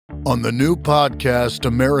On the new podcast,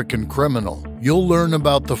 American Criminal, you'll learn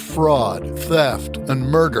about the fraud, theft, and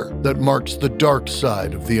murder that marks the dark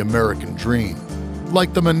side of the American dream.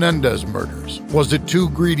 Like the Menendez murders, was it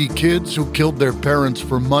two greedy kids who killed their parents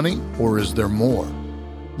for money, or is there more?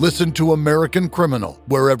 Listen to American Criminal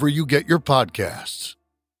wherever you get your podcasts.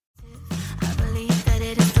 I believe that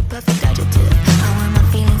it is the perfect adjective. I wear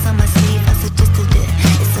my feelings on my sleeve, I suggested it.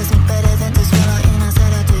 It serves me better than to swallow in a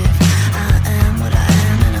sedative. I am what I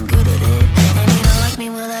am and I'm good at it. And you don't like me,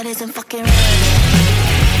 well that isn't fucking relevant.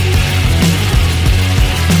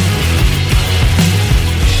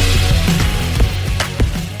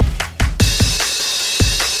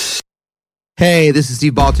 Hey, this is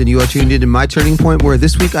Steve Baltin. You are tuned into My Turning Point, where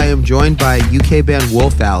this week I am joined by UK band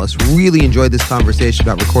Wolf Alice. Really enjoyed this conversation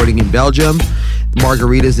about recording in Belgium,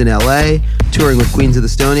 margaritas in LA, touring with Queens of the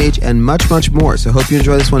Stone Age, and much, much more. So hope you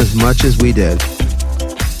enjoy this one as much as we did.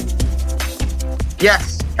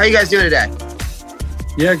 Yes. How are you guys doing today?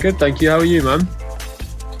 Yeah, good. Thank you. How are you, man?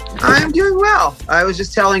 I'm doing well. I was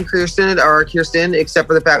just telling Kirsten, except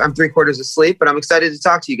for the fact I'm 3/4 asleep, but I'm excited to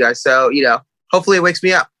talk to you guys. So, hopefully it wakes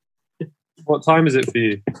me up. What time is it for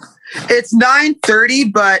you? It's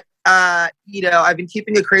 9:30, but I've been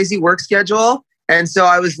keeping a crazy work schedule, and so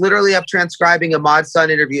I was literally up transcribing a Mod Sun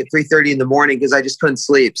interview at 3:30 in the morning because I just couldn't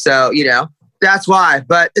sleep. So that's why.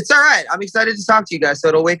 But it's all right. I'm excited to talk to you guys, so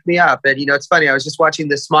it'll wake me up. And it's funny. I was just watching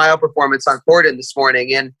the Smile performance on Corden this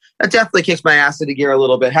morning, and that definitely kicks my ass into gear a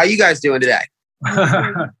little bit. How you guys doing today?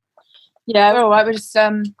 Yeah, we're all right. We're just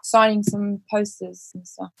signing some posters and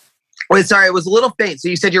stuff. Wait, sorry, it was a little faint. So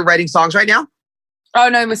you said you're writing songs right now? Oh,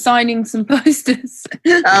 no, we're signing some posters.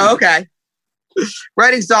 Oh, okay.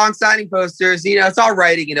 Writing songs, signing posters, it's all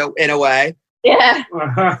writing, in a way. Yeah.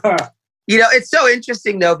 It's so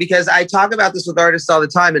interesting, though, because I talk about this with artists all the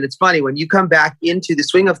time. And it's funny, when you come back into the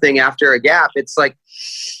swing of thing after a gap, it's like,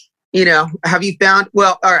 have you found,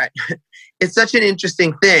 well, all right. It's such an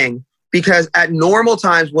interesting thing because at normal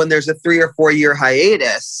times when there's a 3 or 4 year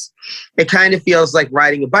hiatus, it kind of feels like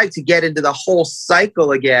riding a bike to get into the whole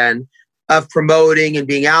cycle again of promoting and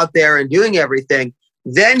being out there and doing everything.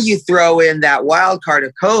 Then you throw in that wild card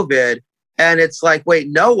of COVID and it's like, wait,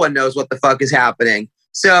 no one knows what the fuck is happening.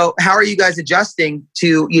 So how are you guys adjusting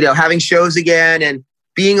to, having shows again and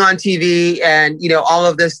being on TV and, all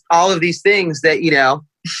of these things that,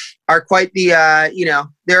 are quite the,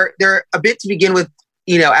 they're a bit to begin with,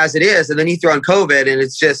 as it is. And then you throw in COVID and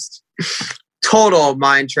it's just total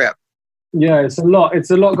mind trip. Yeah, it's a lot. It's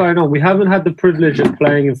a lot going on. We haven't had the privilege of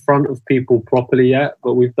playing in front of people properly yet,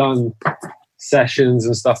 but we've done sessions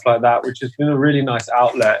and stuff like that, which has been a really nice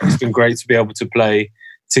outlet. It's been great to be able to play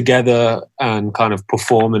together and kind of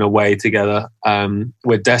perform in a way together.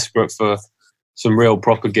 We're desperate for some real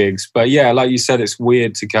proper gigs. But yeah, like you said, it's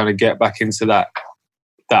weird to kind of get back into that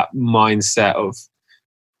mindset of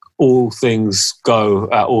all things go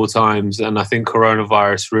at all times. And I think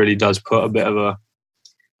coronavirus really does put a bit of a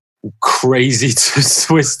crazy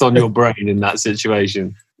twist on your brain in that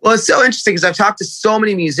situation. Well, it's so interesting because I've talked to so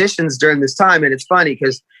many musicians during this time, and it's funny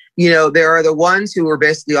because there are the ones who were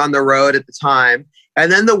basically on the road at the time,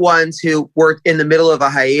 and then the ones who were in the middle of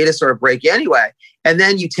a hiatus or a break anyway. And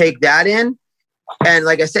then you take that in, and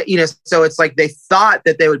like I said, so it's like they thought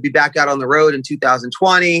that they would be back out on the road in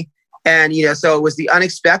 2020, and so it was the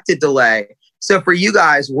unexpected delay. So for you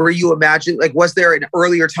guys, were you imagining, was there an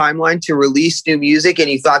earlier timeline to release new music and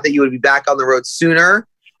you thought that you would be back on the road sooner?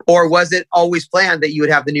 Or was it always planned that you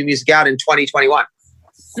would have the new music out in 2021?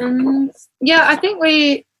 Yeah, I think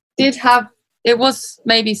we did have, it was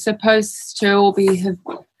maybe supposed to all have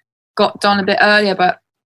got done a bit earlier, but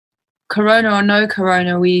Corona or no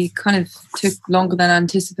Corona, we kind of took longer than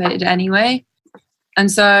anticipated anyway.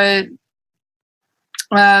 And so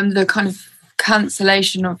the kind of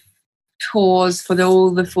cancellation of tours for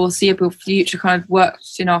all the foreseeable future kind of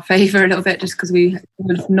worked in our favor a little bit just because we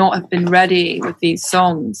would not have been ready with these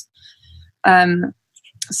songs.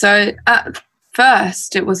 So at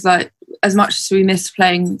first it was like, as much as we missed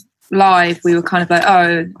playing live, we were kind of like,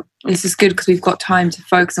 oh, this is good because we've got time to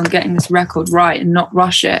focus on getting this record right and not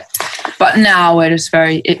rush it. But now we're just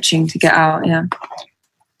very itching to get out. Yeah.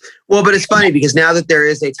 Well, but it's funny because now that there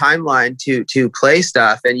is a timeline to play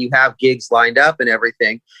stuff and you have gigs lined up and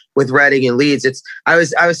everything with Reading and Leeds, I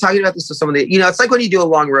was talking about this with some of the, it's like when you do a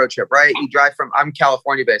long road trip, right? You drive I'm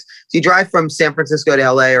California based. So you drive from San Francisco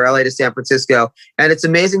to LA or LA to San Francisco, and it's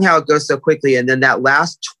amazing how it goes so quickly. And then that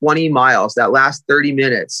last 20 miles, that last 30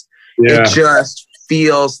 minutes, It just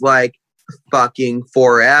feels like fucking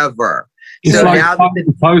forever. It's so like now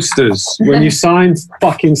the posters. When you signed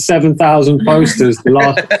fucking 7,000 posters, the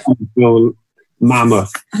last one feel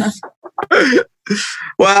mammoth.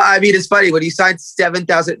 Well, I mean, it's funny when you sign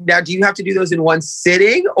 7,000. Now, do you have to do those in one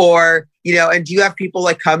sitting, or and do you have people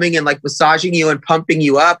like coming and like massaging you and pumping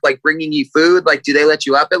you up, like bringing you food? Like, do they let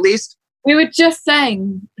you up at least? We were just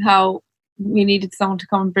saying how we needed someone to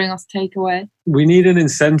come and bring us takeaway. We need an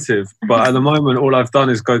incentive, but at the moment, all I've done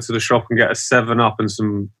is go to the shop and get a 7-Up and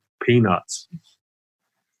some peanuts.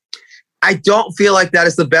 I don't feel like that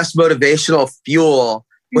is the best motivational fuel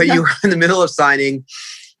when you're in the middle of signing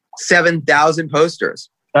 7,000 posters.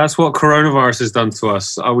 That's what coronavirus has done to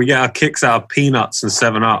us. We get our kicks out of peanuts and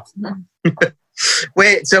 7-Up.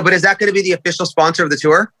 Wait, but is that going to be the official sponsor of the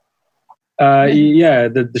tour? Yeah,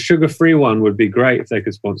 the sugar-free one would be great if they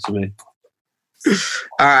could sponsor me.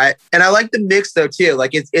 All right. And I like the mix though too.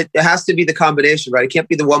 Like it has to be the combination, right? It can't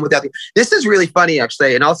be the one without the. This is really funny,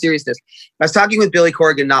 actually. In all seriousness, I was talking with Billy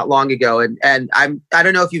Corgan not long ago, and I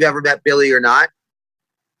don't know if you've ever met Billy or not.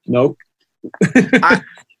 Nope.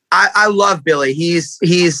 I love Billy. He's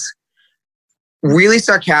really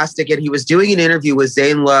sarcastic, and he was doing an interview with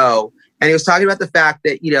Zane Lowe, and he was talking about the fact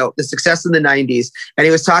that the success in the 90s, and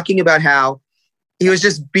he was talking about how he was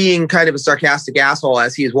just being kind of a sarcastic asshole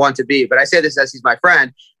as he is wont to be. But I say this as he's my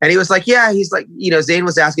friend. And he was like, yeah, he's like, Zane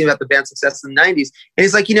was asking about the band's success in the 90s. And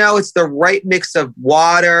he's like, it's the right mix of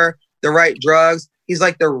water, the right drugs. He's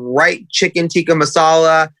like the right chicken tikka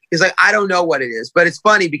masala. He's like, I don't know what it is. But it's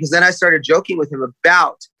funny because then I started joking with him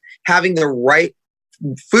about having the right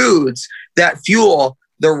foods that fuel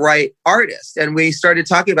the right artist. And we started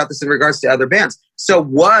talking about this in regards to other bands. So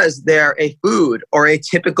was there a food or a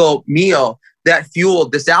typical meal that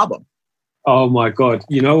fueled this album? Oh my God.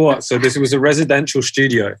 You know what? So this was a residential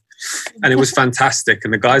studio and it was fantastic.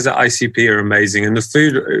 And the guys at ICP are amazing. And the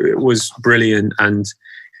food was brilliant. And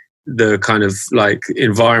the kind of like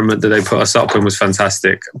environment that they put us up in was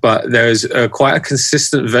fantastic. But there's quite a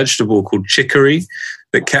consistent vegetable called chicory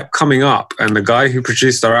that kept coming up. And the guy who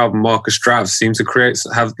produced our album, Marcus Drav, seemed to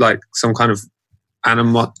have like some kind of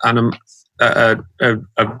a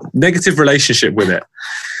negative relationship with it.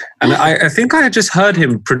 And I think I had just heard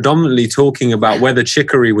him predominantly talking about whether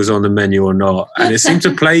chicory was on the menu or not. And it seemed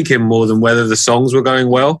to plague him more than whether the songs were going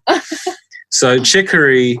well. So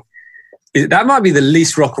chicory, that might be the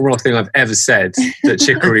least rock and roll thing I've ever said, that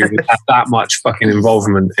chicory would have that much fucking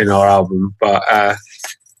involvement in our album. But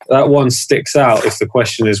that one sticks out if the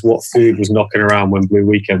question is what food was knocking around when Blue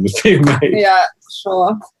Weekend was being made. Yeah,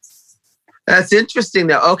 sure. That's interesting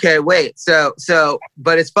though. Okay, wait. So,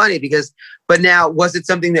 but it's funny but now, was it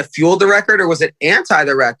something that fueled the record or was it anti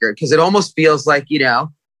the record? Because it almost feels like,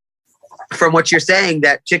 from what you're saying,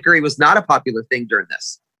 that chicory was not a popular thing during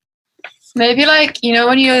this. Maybe like,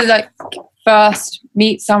 when you like first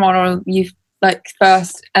meet someone or you like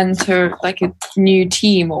first enter like a new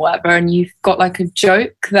team or whatever, and you've got like a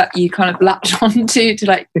joke that you kind of latch onto to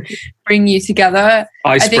like bring you together.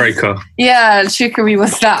 Icebreaker. Yeah, chicory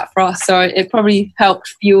was that for us. So it probably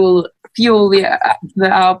helped fuel the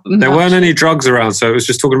album. There weren't any drugs around, so it was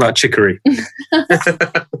just talking about chicory. All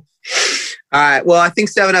right. Well, I think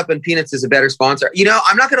 7-Up and Peanuts is a better sponsor.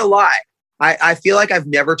 I'm not going to lie. I feel like I've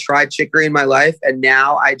never tried chicory in my life, and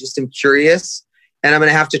now I just am curious, and I'm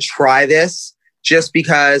going to have to try this just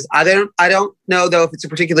because I don't know though if it's a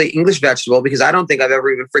particularly English vegetable because I don't think I've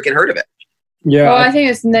ever even freaking heard of it. Yeah. Well, I think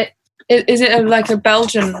is it like a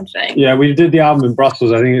Belgian thing? Yeah, we did the album in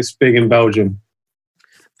Brussels. I think it's big in Belgium.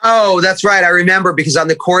 Oh, that's right. I remember because on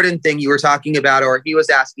the Corden thing you were talking about, or he was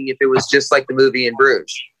asking if it was just like the movie in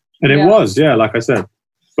Bruges. And it was, yeah, like I said,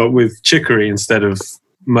 but with chicory instead of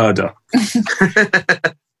murder.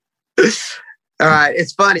 All right.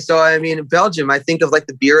 It's funny. So, I mean, in Belgium, I think of like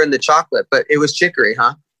the beer and the chocolate, but it was chicory,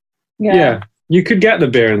 huh? Yeah. You could get the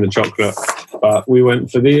beer and the chocolate, but we went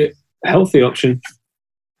for the healthy option.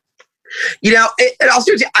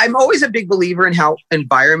 Also, I'm always a big believer in how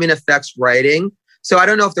environment affects writing. So I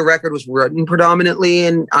don't know if the record was written predominantly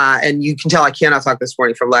and you can tell I cannot talk this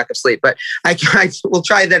morning from lack of sleep, but I will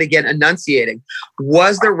try that again, enunciating.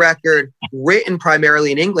 Was the record written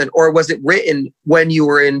primarily in England or was it written when you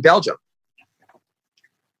were in Belgium?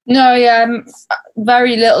 No, yeah,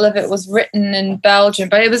 very little of it was written in Belgium,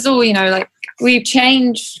 but it was all, like we've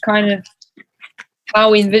changed kind of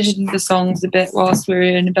how we envisioned the songs a bit whilst we were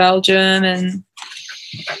in Belgium and,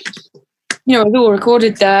 it was all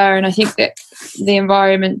recorded there, and I think that the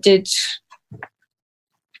environment did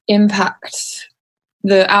impact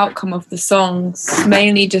the outcome of the songs,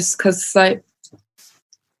 mainly just because like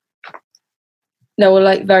there were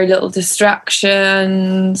like very little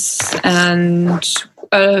distractions and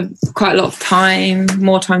quite a lot of time,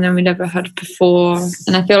 more time than we'd ever had before,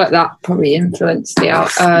 and I feel like that probably influenced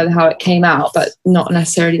how it came out, but not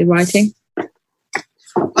necessarily the writing.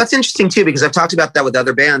 That's interesting too, because I've talked about that with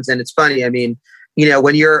other bands, and it's funny. I mean,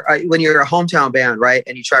 when you're a hometown band, right,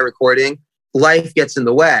 and you try recording, life gets in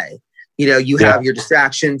the way. You have your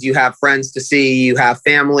distractions, you have friends to see, you have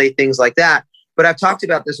family, things like that. But I've talked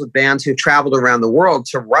about this with bands who've traveled around the world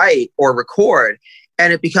to write or record,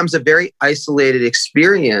 and it becomes a very isolated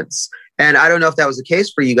experience. And I don't know if that was the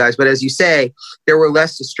case for you guys, but as you say, there were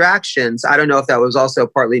less distractions. I don't know if that was also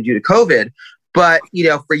partly due to COVID, but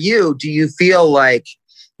for you, do you feel like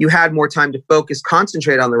you had more time to focus,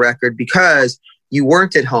 concentrate on the record because you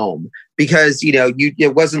weren't at home? Because,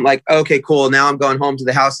 it wasn't like, okay, cool, now I'm going home to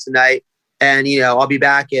the house tonight and, I'll be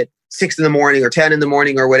back at 6 a.m. or 10 a.m.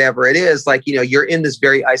 or whatever it is. Like, you're in this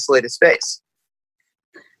very isolated space.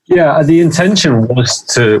 Yeah, the intention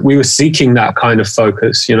was we were seeking that kind of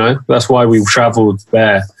focus, That's why we traveled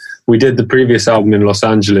there. We did the previous album in Los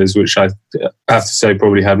Angeles, which I have to say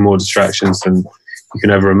probably had more distractions than you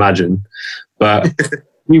can ever imagine. But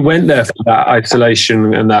we went there for that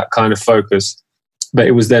isolation and that kind of focus. But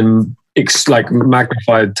it was then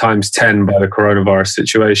magnified times 10 by the coronavirus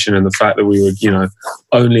situation and the fact that we were,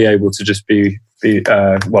 only able to just be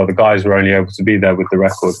the guys were only able to be there with the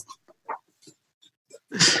record.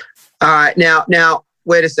 All right. Now,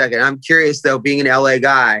 wait a second. I'm curious though, being an LA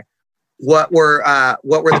guy, what were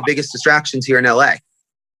the biggest distractions here in LA?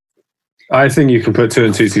 I think you can put 2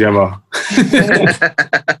 and 2 together.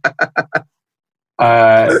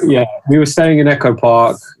 We were staying in Echo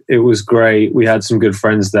Park. It was great. We had some good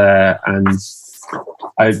friends there, and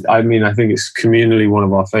I think it's communally one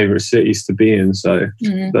of our favorite cities to be in. So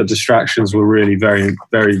the distractions were really very,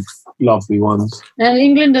 very lovely ones. And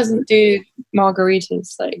England doesn't do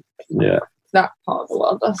margaritas like that part of the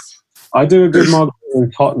world does. I do a good margarita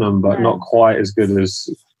in Tottenham, but not quite as good as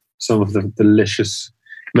some of the delicious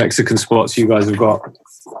Mexican spots you guys have got.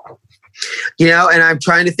 And I'm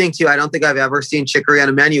trying to think too, I don't think I've ever seen chicory on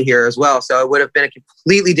a menu here as well. So it would have been a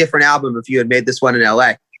completely different album if you had made this one in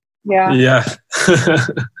LA. Yeah.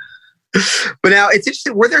 But now it's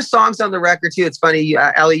interesting. Were there songs on the record too? It's funny,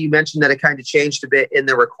 Ellie, you mentioned that it kind of changed a bit in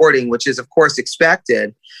the recording, which is of course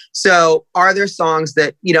expected. So are there songs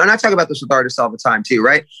that, and I talk about this with artists all the time too,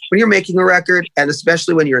 right? When you're making a record, and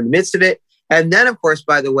especially when you're in the midst of it. And then of course,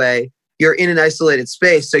 by the way, you're in an isolated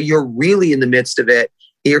space. So you're really in the midst of it.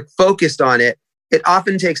 You're focused on it. It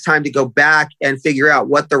often takes time to go back and figure out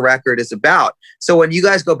what the record is about. So when you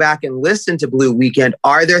guys go back and listen to Blue Weekend,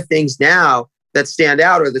 are there things now that stand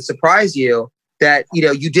out or that surprise you that,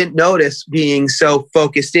 you didn't notice being so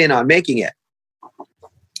focused in on making it?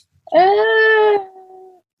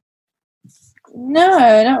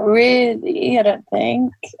 No, not really. I don't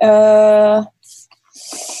think.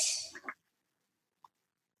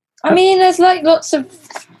 There's lots of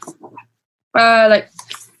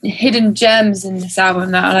hidden gems in this album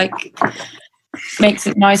that makes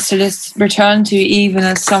it nice to just return to, even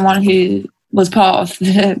as someone who was part of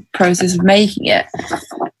the process of making it.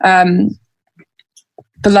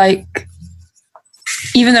 But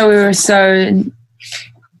even though we were so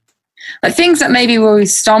things that maybe we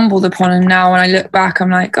stumbled upon, and now when I look back, I'm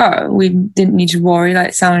like, oh, we didn't need to worry.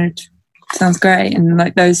 It sounds great, and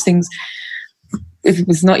those things. If it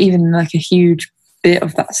was not even a huge bit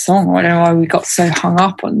of that song, I don't know why we got so hung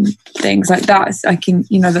up on things like that. I can,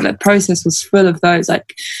 that the process was full of those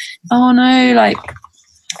oh no,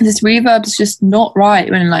 this reverb's just not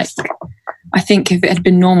right. When I think if it had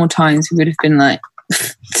been normal times, we would have been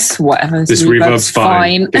whatever. This reverb's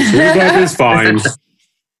fine. This reverb is fine.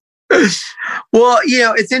 Well,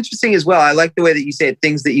 it's interesting as well. I like the way that you say it,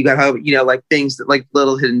 things that you got home, things that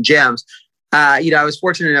little hidden gems. I was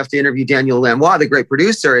fortunate enough to interview Daniel Lanois, the great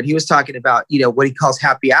producer, and he was talking about, what he calls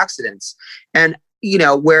happy accidents. And,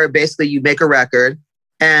 where basically you make a record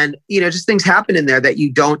and, just things happen in there that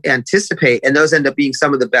you don't anticipate. And those end up being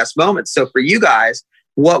some of the best moments. So for you guys,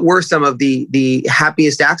 what were some of the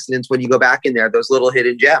happiest accidents when you go back in there, those little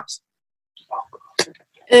hidden gems?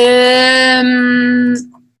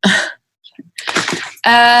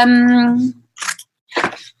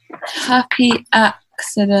 Happy accidents.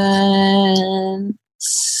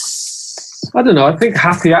 I don't know. I think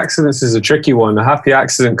happy accidents is a tricky one. A happy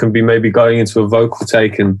accident can be maybe going into a vocal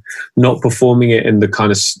take and not performing it in the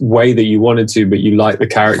kind of way that you wanted to, but you like the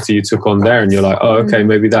character you took on there, and you're like, oh, okay,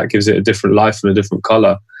 maybe that gives it a different life and a different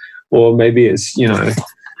color. Or maybe it's,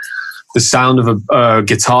 the sound of a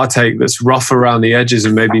guitar take that's rough around the edges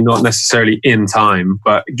and maybe not necessarily in time,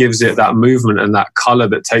 but gives it that movement and that color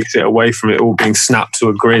that takes it away from it all being snapped to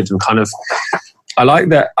a grid and kind of I like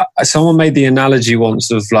that. Someone made the analogy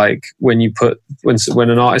once of like when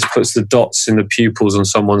an artist puts the dots in the pupils on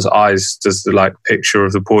someone's eyes, does the like picture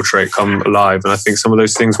of the portrait come alive? And I think some of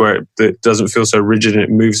those things where it doesn't feel so rigid and it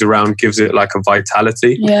moves around gives it like a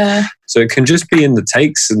vitality. Yeah. So it can just be in the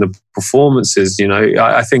takes and the performances. You know,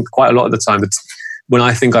 I think quite a lot of the time when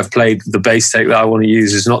I think I've played the bass take that I want to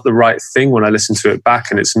use is not the right thing when I listen to it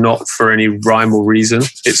back, and it's not for any rhyme or reason.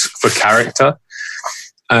 It's for character.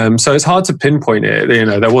 So it's hard to pinpoint it. You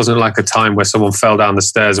know, there wasn't like a time where someone fell down the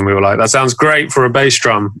stairs and we were like, that sounds great for a bass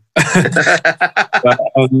drum. But,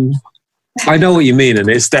 I know what you mean, and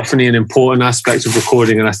it's definitely an important aspect of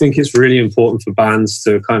recording. And I think it's really important for bands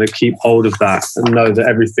to kind of keep hold of that and know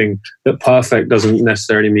that perfect doesn't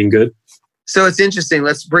necessarily mean good. So it's interesting.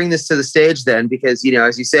 Let's bring this to the stage then, because, you know,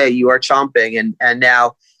 as you say, you are chomping and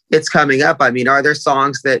now it's coming up. I mean, are there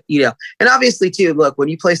songs that, you know, and obviously too, look, when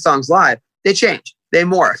you play songs live, they change. They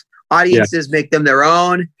morph. Audiences make them their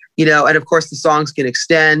own, you know, and of course the songs can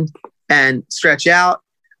extend and stretch out,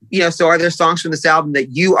 you know. So are there songs from this album that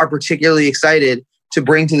you are particularly excited to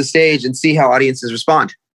bring to the stage and see how audiences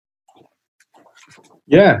respond?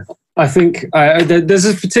 Yeah, I think there's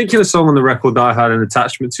a particular song on the record that I had an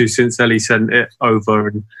attachment to since Ellie sent it over,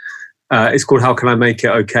 and it's called How Can I Make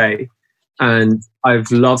It Okay? And I've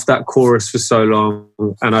loved that chorus for so long,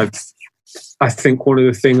 and I think one of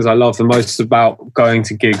the things I love the most about going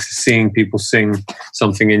to gigs is seeing people sing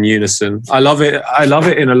something in unison. I love it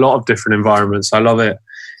in a lot of different environments. I love it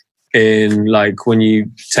in like when you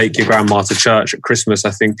take your grandma to church at Christmas.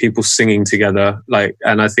 I think people singing together,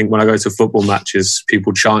 and I think when I go to football matches,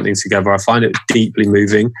 people chanting together, I find it deeply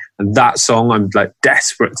moving. And that song, I'm like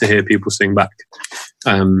desperate to hear people sing back.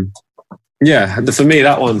 Yeah, for me,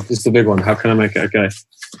 that one is the big one. How Can I Make It Okay?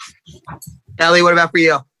 Ellie, what about for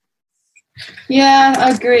you? Yeah, I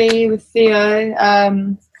agree with Theo.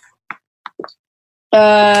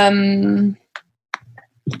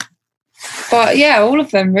 But yeah, all of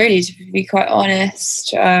them really, to be quite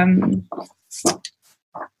honest.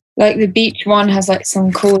 Like the beach one has like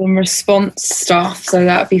some call and response stuff, so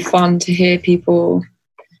that'd be fun to hear people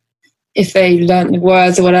if they learnt the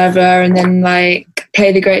words or whatever. And then like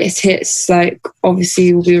Play the Greatest Hits, like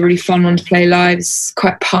obviously will be a really fun one to play live. It's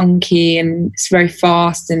quite punky and it's very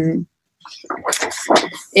fast, and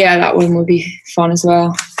yeah, that one would be fun as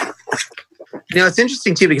well. You know, it's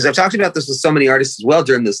interesting too, because I've talked about this with so many artists as well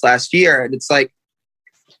during this last year. And it's like,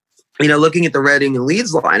 you know, looking at the Reading and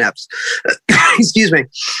Leeds lineups, excuse me,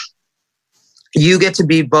 you get to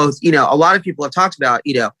be both, you know, a lot of people have talked about,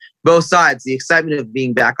 you know, both sides, the excitement of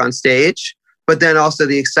being back on stage, but then also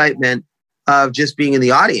the excitement of just being in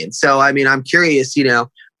the audience. So, I mean, I'm curious, you know,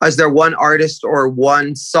 is there one artist or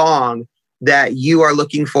one song that you are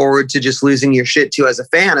looking forward to just losing your shit to as a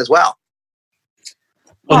fan as well?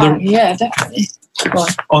 Yeah, definitely.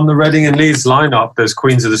 On the Reading and Leeds lineup, there's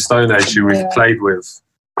Queens of the Stone Age who we've played with.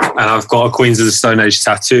 And I've got a Queens of the Stone Age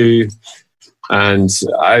tattoo. And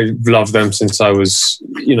I've loved them since I was,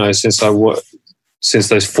 you know, since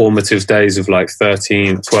those formative days of like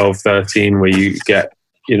 12, 13, where you get,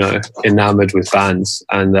 you know, enamored with bands.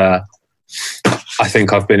 And I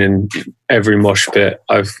think I've been in every mosh pit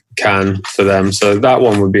I can for them. So that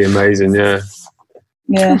one would be amazing, yeah.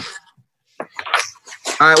 Yeah.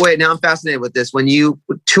 All right, wait, now I'm fascinated with this. When you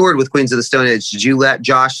toured with Queens of the Stone Age, did you let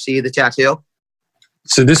Josh see the tattoo?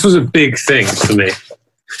 So this was a big thing for me.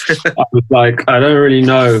 I was like, I don't really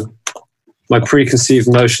know. My preconceived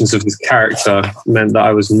notions of his character meant that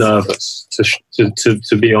I was nervous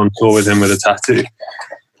to be on tour with him with a tattoo.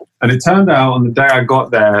 And it turned out on the day I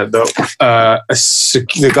got there that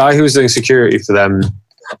the guy who was doing security for them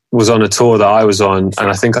was on a tour that I was on, and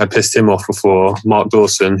I think I pissed him off before, Mark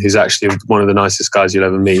Dawson, who's actually one of the nicest guys you'll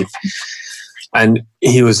ever meet. And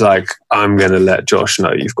he was like, I'm going to let Josh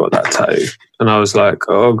know you've got that tattoo. And I was like,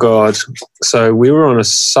 oh God. So we were on a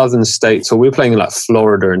southern state tour. We were playing in like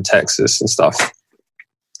Florida and Texas and stuff.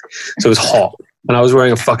 So it was hot. And I was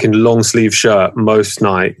wearing a fucking long sleeve shirt most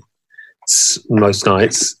nights.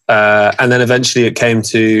 And then eventually it came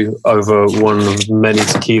to over one of many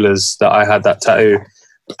tequilas that I had that tattoo.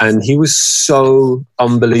 And he was so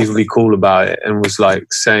unbelievably cool about it and was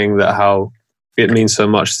like saying that how it means so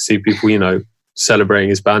much to see people, you know, celebrating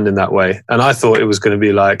his band in that way. And I thought it was going to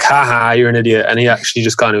be like, haha, you're an idiot. And he actually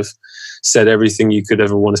just kind of said everything you could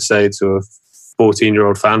ever want to say to a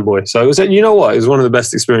 14-year-old fanboy. So it was, you know what? It was one of the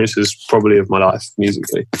best experiences probably of my life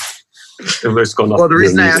musically. Well, the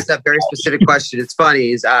reason I asked that very specific question, it's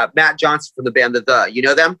funny, is Matt Johnson from the band You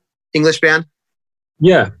know them? English band?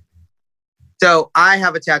 Yeah. So I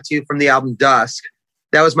have a tattoo from the album Dusk.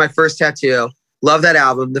 That was my first tattoo. Love that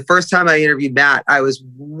album. The first time I interviewed Matt, I was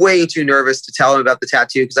way too nervous to tell him about the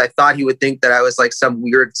tattoo because I thought he would think that I was like some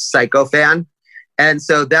weird psycho fan. And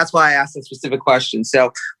so that's why I asked a specific question.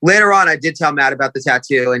 So later on, I did tell Matt about the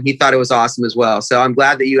tattoo and he thought it was awesome as well. So I'm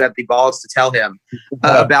glad that you have the balls to tell him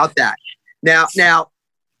about that. Now,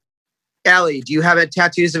 Allie, do you have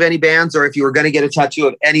tattoos of any bands, or if you were going to get a tattoo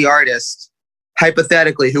of any artist,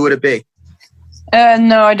 hypothetically, who would it be?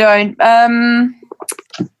 No, I don't. I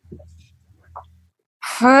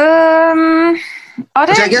don't.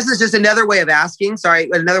 Which I guess is just another way of asking.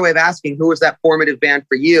 Who was that formative band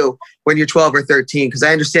for you when you're 12 or 13? Because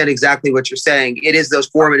I understand exactly what you're saying. It is those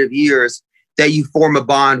formative years that you form a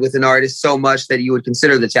bond with an artist so much that you would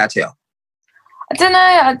consider the tattoo. I don't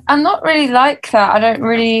know. I'm not really like that.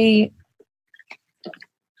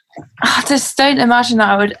 I just don't imagine that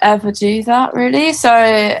I would ever do that, really. So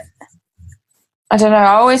I don't know.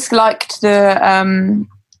 I always liked the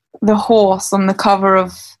horse on the cover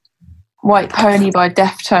of White Pony by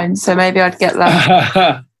Deftones, so maybe I'd get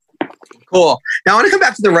that. Cool. Now I want to come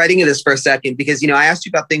back to the writing of this for a second because, I asked you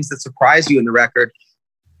about things that surprise you in the record,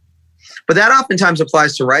 but that oftentimes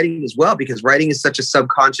applies to writing as well because writing is such a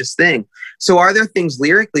subconscious thing. So are there things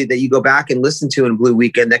lyrically that you go back and listen to in Blue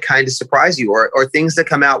Weekend that kind of surprise you, or things that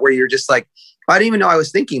come out where you're just like, I didn't even know I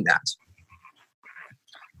was thinking that?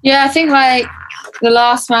 Yeah, I think like The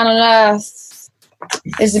Last Man on Earth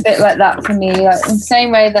is a bit like that for me. Like in the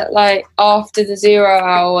same way that like after the 0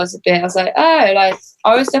 Hour was a bit, I was like, oh, like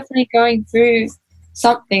I was definitely going through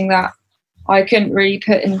something that I couldn't really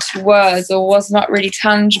put into words or was not really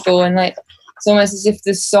tangible, and like it's almost as if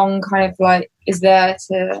the song kind of like is there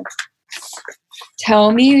to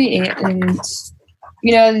tell me, and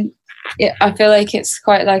I feel like it's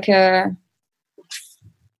quite like a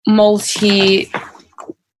multi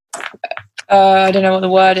I don't know what the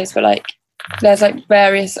word is, but like there's like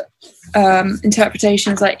various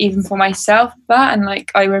interpretations, like even for myself, of that, and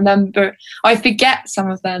like I forget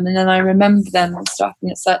some of them and then I remember them and stuff,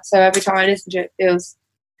 and it's like, so every time I listen to it, it feels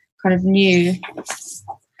kind of new.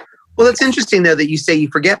 Well, it's interesting though that you say you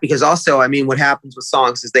forget, because also, I mean, what happens with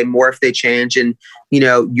songs is they morph, they change, and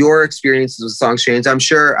your experiences with songs change. I'm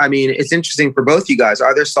sure. I mean, it's interesting for both you guys.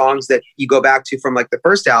 Are there songs that you go back to from like the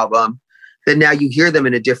first album that now you hear them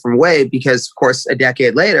in a different way because, of course, a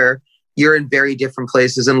decade later, you're in very different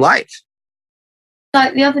places in life?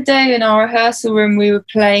 Like the other day in our rehearsal room, we were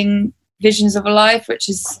playing Visions of a Life, which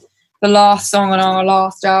is the last song on our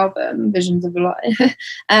last album, Visions of a Life.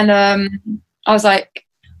 And I was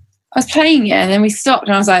playing it and then we stopped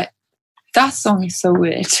and I was like, that song is so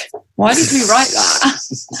weird. Why did we write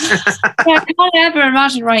that? I can't ever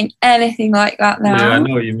imagine writing anything like that now. Yeah, I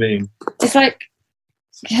know what you mean. It's like,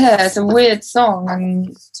 yeah, it's a weird song.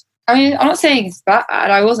 And I mean, I'm not saying it's bad.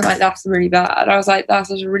 I wasn't like, that's really bad. I was like, that's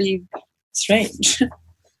just really strange.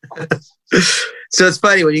 So it's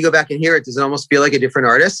funny, when you go back and hear it, does it almost feel like a different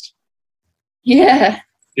artist? Yeah.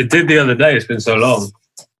 It did the other day. It's been so long.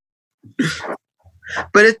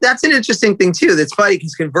 But that's an interesting thing too. That's funny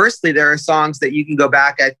because conversely, there are songs that you can go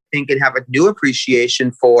back, I think, and have a new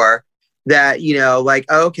appreciation for that, like,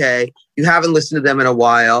 okay, you haven't listened to them in a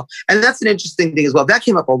while. And that's an interesting thing as well. That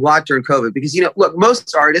came up a lot during COVID because, look,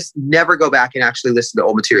 most artists never go back and actually listen to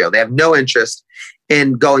old material. They have no interest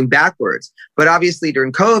in going backwards. But obviously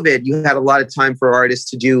during COVID, you had a lot of time for artists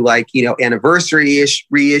to do like, anniversary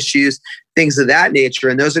reissues, things of that nature.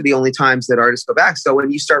 And those are the only times that artists go back. So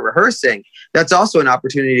when you start rehearsing, that's also an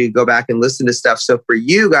opportunity to go back and listen to stuff. So for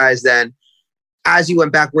you guys then, as you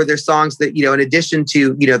went back, were there songs that, in addition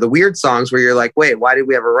to, the weird songs where you're like, wait, why did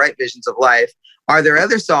we ever write Visions of Life? Are there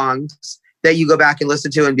other songs that you go back and listen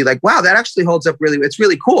to and be like, wow, that actually holds up really, it's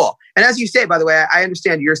really cool. And as you say, by the way, I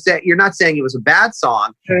understand you're not saying it was a bad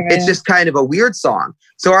song. Mm-hmm. It's just kind of a weird song.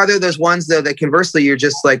 So are there those ones though, that conversely, you're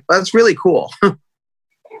just like, well, that's really cool?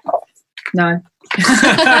 No.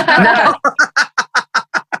 No.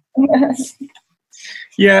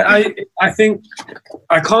 Yeah, I think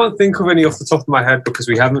I can't think of any off the top of my head because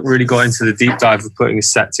we haven't really got into the deep dive of putting a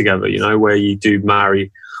set together, where you do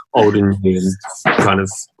marry old and new and kind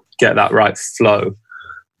of get that right flow.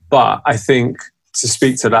 But I think to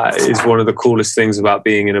speak to that is one of the coolest things about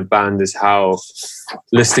being in a band is how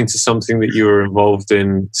listening to something that you were involved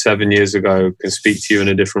in 7 years ago can speak to you in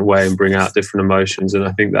a different way and bring out different emotions. And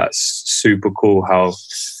I think that's super cool how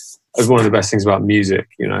it's one of the best things about music,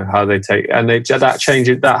 how they take, and that change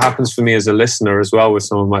it. That happens for me as a listener as well with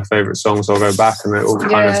some of my favorite songs. I'll go back and they all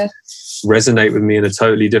kind of resonate with me in a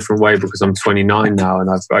totally different way because I'm 29 now and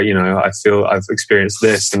I feel I've experienced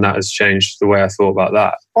this and that has changed the way I thought about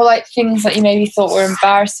that. Or like things that you maybe thought were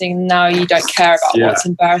embarrassing, now you don't care about what's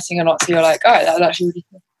embarrassing or not. So you're like, oh, that was actually really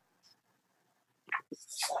cool.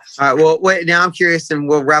 All right. Well, wait. Now I'm curious, and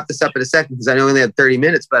we'll wrap this up in a second because I know we only have 30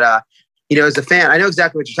 minutes. But as a fan, I know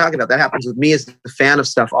exactly what you're talking about. That happens with me as a fan of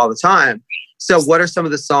stuff all the time. So, what are some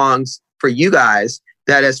of the songs for you guys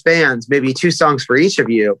that, as fans, maybe 2 songs for each of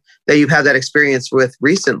you that you've had that experience with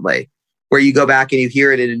recently, where you go back and you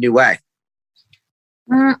hear it in a new way?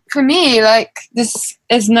 For me, like, this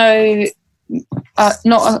is not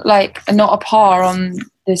a par on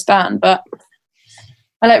this band, but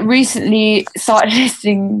I recently started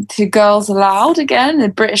listening to Girls Aloud again, a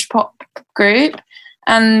British pop group,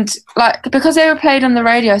 and because they were played on the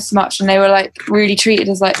radio so much and they were really treated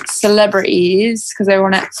as celebrities because they were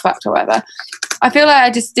on X Factor or whatever, I feel like I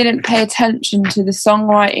just didn't pay attention to the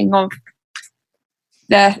songwriting of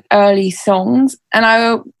their early songs. And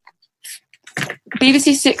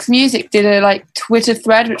BBC Six Music did a Twitter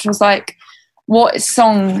thread which was what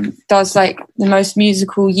song does the most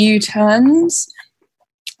musical U-turns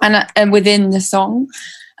and within the song,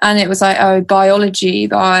 and it was Biology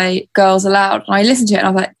by Girls Aloud, and I listened to it and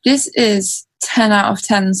I was like, this is 10 out of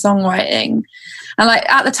 10 songwriting. And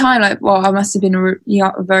at the time, I must have been a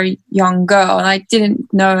very young girl, and I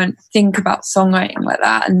didn't know and think about songwriting like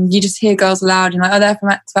that. And you just hear Girls Aloud, and they're from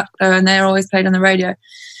X Factor, and they're always played on the radio.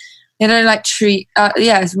 They don't treat.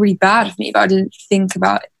 It's really bad of me, but I didn't think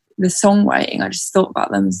about the songwriting. I just thought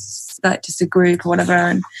about them as just a group or whatever,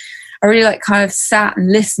 and I really kind of sat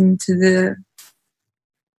and listened to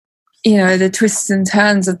the twists and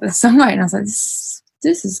turns of the songwriting. I was like,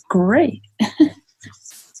 this is great.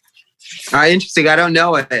 Interesting. I don't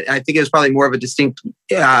know it. I think it was probably more of a distinct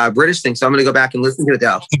British thing. So I'm going to go back and listen to it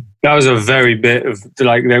now. That was a very bit of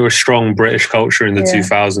there was strong British culture in the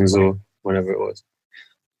 2000s or whenever it was.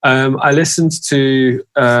 I listened to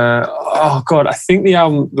I think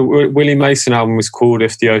the Willie Mason album was called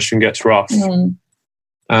If the Ocean Gets Rough. Mm.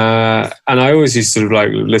 And I always used to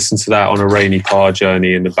listen to that on a rainy car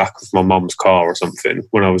journey in the back of my mum's car or something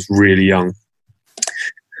when I was really young.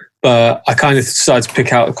 But I kind of decided to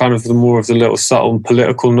pick out kind of the more of the little subtle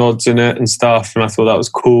political nods in it and stuff, and I thought that was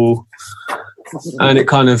cool. And it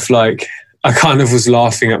kind of I kind of was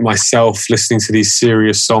laughing at myself listening to these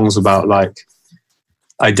serious songs about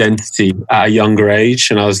identity at a younger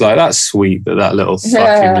age, and I was like, that's sweet that little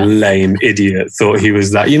fucking lame idiot thought he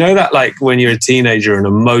was that. That when you're a teenager and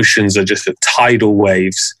emotions are just at tidal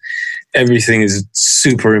waves, everything is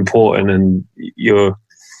super important and you're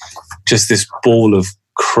just this ball of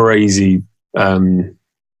crazy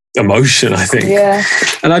emotion, I think. Yeah.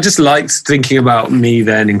 And I just liked thinking about me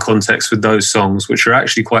then in context with those songs, which are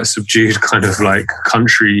actually quite subdued, kind of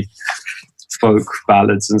country folk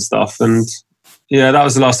ballads and stuff. And yeah, that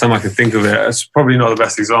was the last time I could think of it. It's probably not the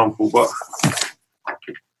best example, but...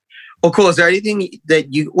 Well, cool. Is there anything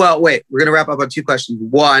that you... Well, wait, we're going to wrap up on 2 questions.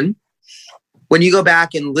 One, when you go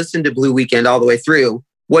back and listen to Blue Weekend all the way through,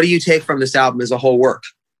 what do you take from this album as a whole work?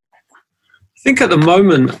 I think at the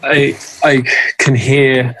moment I can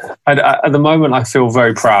hear... At the moment I feel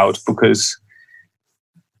very proud because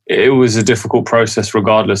it was a difficult process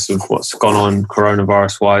regardless of what's gone on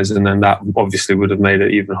coronavirus-wise, and then that obviously would have made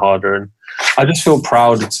it even harder. And I just feel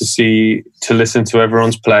proud to listen to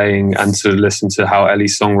everyone's playing and to listen to how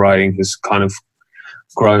Ellie's songwriting has kind of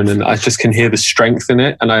grown, and I just can hear the strength in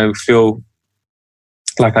it, and I feel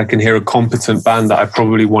like I can hear a competent band that I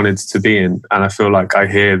probably wanted to be in, and I feel like I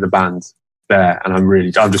hear the band there, and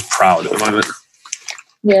I'm just proud at the moment.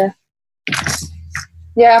 Yeah,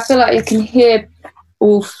 I feel like you can hear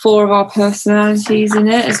all 4 of our personalities in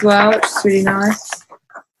it as well, which is really nice.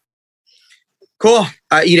 Cool.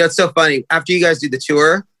 It's so funny. After you guys do the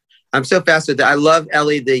tour, I'm so fascinated. I love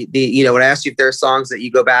Ellie. When I asked you if there are songs that you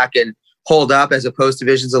go back and hold up as opposed to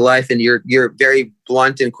Visions of Life, and you're very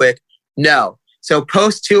blunt and quick. No. So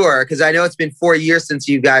post tour, because I know it's been 4 years since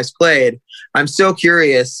you guys played. I'm so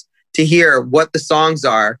curious to hear what the songs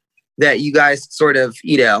are that you guys sort of,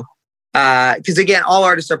 because again, all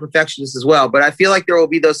artists are perfectionists as well, but I feel like there will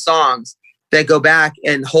be those songs that go back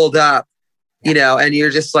and hold up, and you're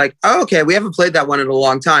just like, oh, okay, we haven't played that one in a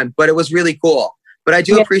long time, but it was really cool. But I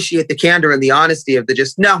do appreciate the candor and the honesty of the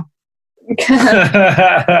just, no.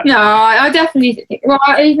 No, I definitely,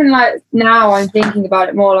 even now I'm thinking about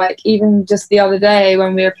it more, even just the other day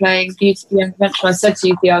when we were playing Beautifully Unconventional, I said to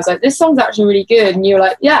you, Thea, I was like, this song's actually really good. And you were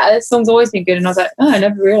like, yeah, this song's always been good. And I was like, oh, I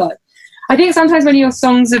never realised. I think sometimes when your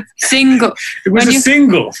songs are single... It was a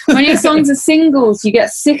single. When your songs are singles, you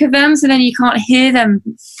get sick of them, so then you can't hear them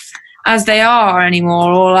as they are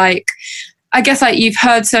anymore. Or I guess you've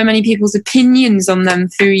heard so many people's opinions on them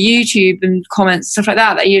through YouTube and comments, stuff like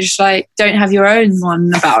that you just don't have your own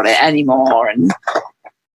one about it anymore. And,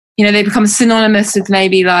 they become synonymous with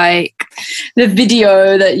maybe like the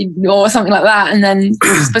video or something like that. And then,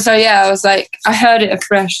 but so yeah, I was like, I heard it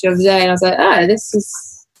afresh the other day, and I was like, oh,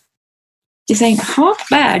 this ain't half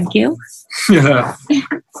bad, Gil. Yeah.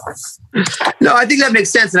 No, I think that makes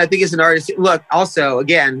sense. And I think as an artist, look, also,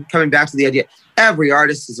 again, coming back to the idea, every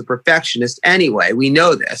artist is a perfectionist anyway. We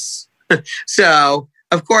know this. So,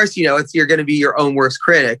 of course, you're going to be your own worst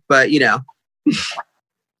critic, but, Yeah.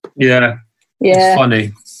 Yeah. It's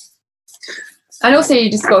funny. And also you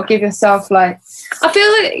just got to give yourself like, I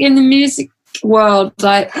feel like in the music world,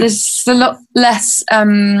 like there's a lot less,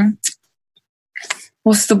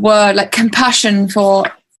 what's the word? Like compassion for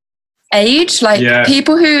age. Like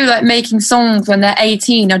people who like making songs when they're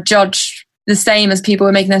 18 are judged the same as people who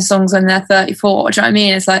are making their songs when they're 34. Do you know what I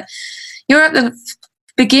mean? It's like, you're at the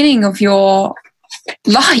beginning of your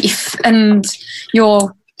life and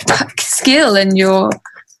your skill and your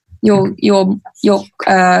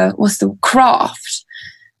what's the craft,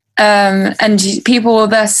 and people,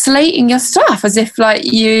 they're slating your stuff as if like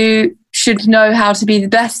you should know how to be the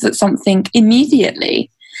best at something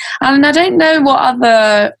immediately. And I don't know what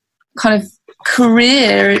other kind of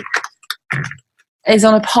career is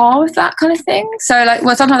on a par with that kind of thing. So like,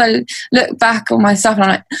 well, sometimes I look back on my stuff and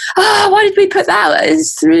I'm like, why did we put that?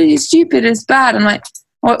 It's really stupid, it's bad. I'm like,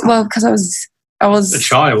 well, because I was a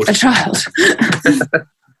child.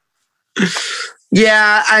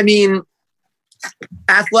 Yeah, I mean,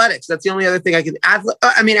 athletics. That's the only other thing I can.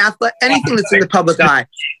 Anything that's in the public eye.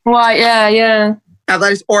 Right? Yeah.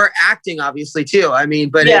 Athletics or acting, obviously too. I mean,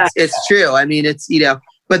 but it's true. I mean, it's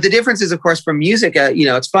But the difference is, of course, from music.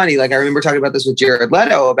 It's funny. Like I remember talking about this with Jared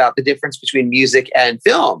Leto about the difference between music and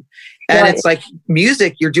film. And It's like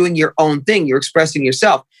music, you're doing your own thing. You're expressing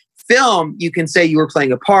yourself. Film, you can say you were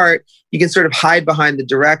playing a part. You can sort of hide behind the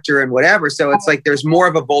director and whatever. So it's like there's more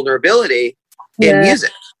of a vulnerability in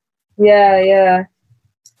music. Yeah.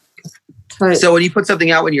 Totally. So when you put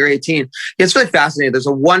something out when you're 18, it's really fascinating. There's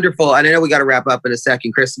a wonderful, and I know we got to wrap up in a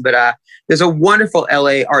second, Kristen, but there's a wonderful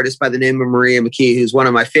LA artist by the name of Maria McKee, who's one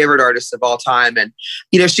of my favorite artists of all time. And,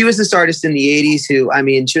 she was this artist in the 80s who,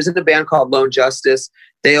 she was in a band called Lone Justice.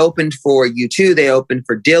 They opened for U2. They opened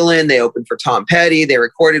for Dylan. They opened for Tom Petty. They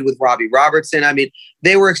recorded with Robbie Robertson.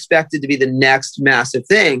 They were expected to be the next massive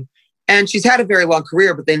thing. And she's had a very long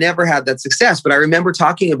career, but they never had that success. But I remember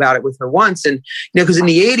talking about it with her once. And, because in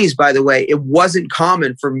the 80s, by the way, it wasn't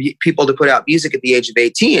common for people to put out music at the age of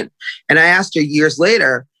 18. And I asked her years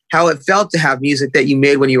later how it felt to have music that you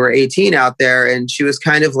made when you were 18 out there. And she was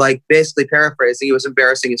kind of like basically paraphrasing, it was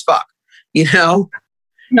embarrassing as fuck,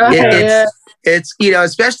 It's,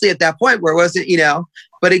 especially at that point where it wasn't,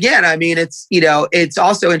 but again, it's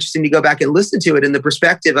also interesting to go back and listen to it in the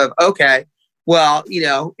perspective of, okay, well,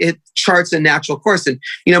 it charts a natural course. And,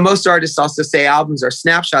 most artists also say albums are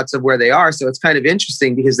snapshots of where they are. So it's kind of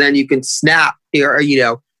interesting because then you can snap or,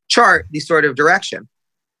 chart the sort of direction.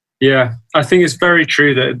 Yeah, I think it's very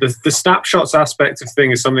true that the snapshots aspect of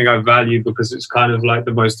thing is something I value because it's kind of like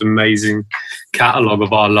the most amazing catalogue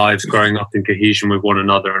of our lives growing up in cohesion with one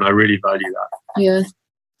another. And I really value that. Yeah.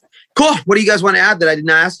 Cool. What do you guys want to add that I did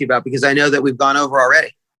not ask you about? Because I know that we've gone over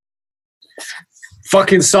already.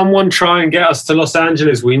 Fucking someone try and get us to Los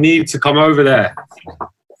Angeles. We need to come over there.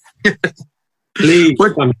 Please,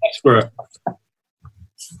 I'm desperate.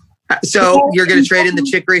 So you're going to trade in the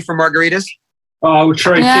chicory for margaritas? Oh, I would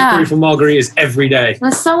trade chicory for margaritas every day.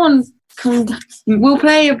 We'll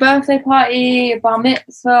play your birthday party, your bar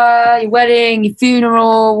mitzvah, your wedding, your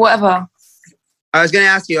funeral, whatever. I was going to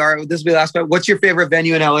ask you, this will be the last question. What's your favorite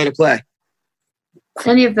venue in LA to play?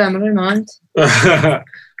 Any of them, I don't mind.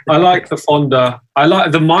 I like the Fonda. I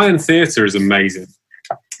like the Mayan Theatre is amazing.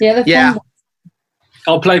 Yeah, the Fonda.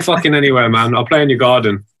 I'll play fucking anywhere, man. I'll play in your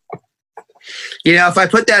garden. If I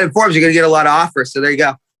put that in Forbes, you're going to get a lot of offers. So there you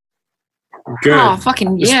go. Good. Oh,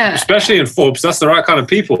 fucking yeah. Especially in Forbes. That's the right kind of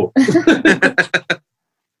people.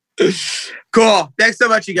 Cool. Thanks so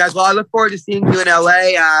much, you guys. Well, I look forward to seeing you in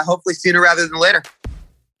LA, hopefully sooner rather than later.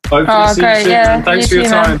 Hopefully see you soon. Yeah. Thanks for your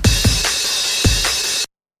time.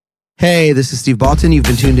 Hey, this is Steve Baltin. You've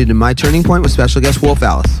been tuned into My Turning Point with special guest Wolf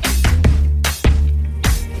Alice.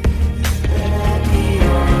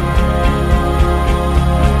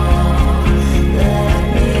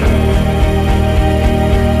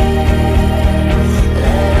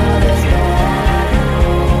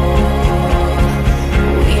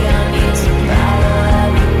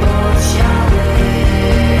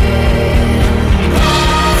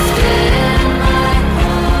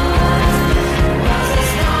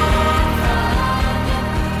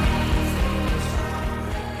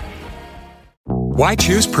 Why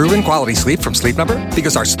choose proven quality sleep from Sleep Number?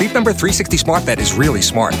 Because our Sleep Number 360 smart bed is really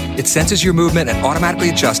smart. It senses your movement and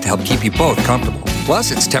automatically adjusts to help keep you both comfortable.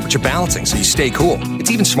 Plus, it's temperature balancing so you stay cool.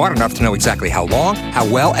 It's even smart enough to know exactly how long, how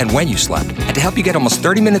well, and when you slept, and to help you get almost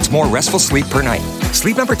 30 minutes more restful sleep per night.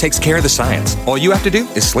 Sleep Number takes care of the science. All you have to do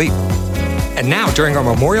is sleep. And now, during our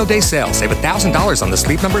Memorial Day sale, save $1,000 on the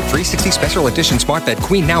Sleep Number 360 Special Edition Smart Bed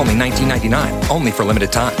Queen, now only $19.99, only for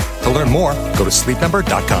limited time. To learn more, go to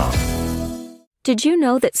sleepnumber.com. Did you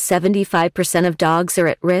know that 75% of dogs are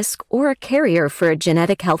at risk or a carrier for a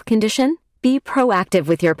genetic health condition? Be proactive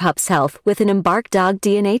with your pup's health with an Embark Dog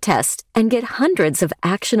DNA test and get hundreds of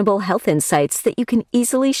actionable health insights that you can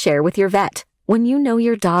easily share with your vet. When you know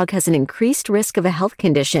your dog has an increased risk of a health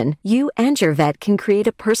condition, you and your vet can create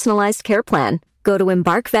a personalized care plan. Go to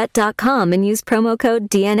EmbarkVet.com and use promo code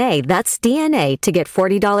DNA, that's DNA, to get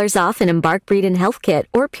 $40 off an Embark Breed and Health Kit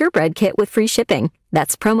or Purebred Kit with free shipping.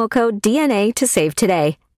 That's promo code DNA to save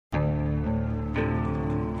today.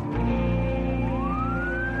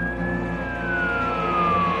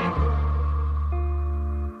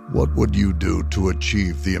 What would you do to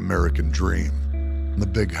achieve the American dream? The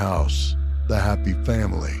big house, the happy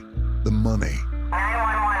family, the money.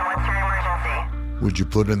 911, what's your emergency? Would you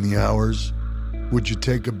put in the hours? Would you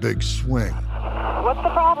take a big swing? What's the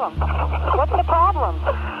problem? What's the problem?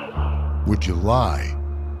 Would you lie?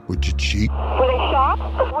 Would you cheat? Would they shop?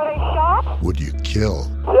 Would they shop? Would you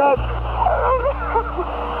kill? Yes.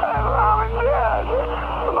 My mom is dead.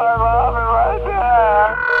 My mom is right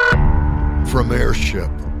there. From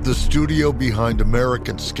Airship, the studio behind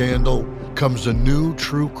American Scandal, comes a new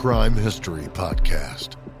true crime history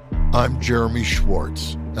podcast. I'm Jeremy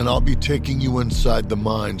Schwartz, and I'll be taking you inside the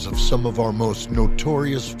minds of some of our most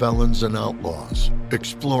notorious felons and outlaws,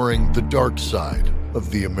 exploring the dark side of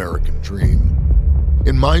the American dream.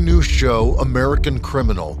 In my new show, American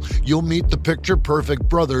Criminal, you'll meet the picture-perfect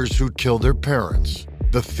brothers who'd kill their parents,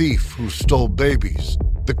 the thief who stole babies,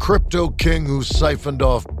 the crypto king who siphoned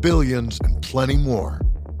off billions, and plenty more.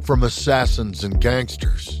 From assassins and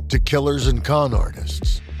gangsters to killers and con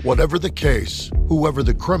artists. Whatever the case, whoever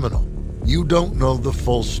the criminal, you don't know the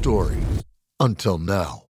full story. Until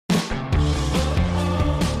now.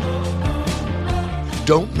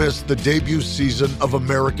 Don't miss the debut season of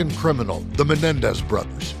American Criminal, The Menendez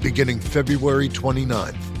Brothers, beginning February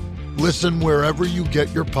 29th. Listen wherever you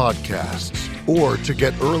get your podcasts, or to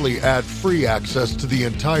get early ad-free access to the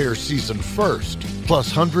entire season first,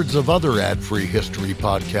 plus hundreds of other ad-free history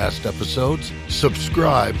podcast episodes,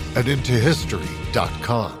 subscribe at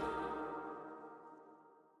IntoHistory.com.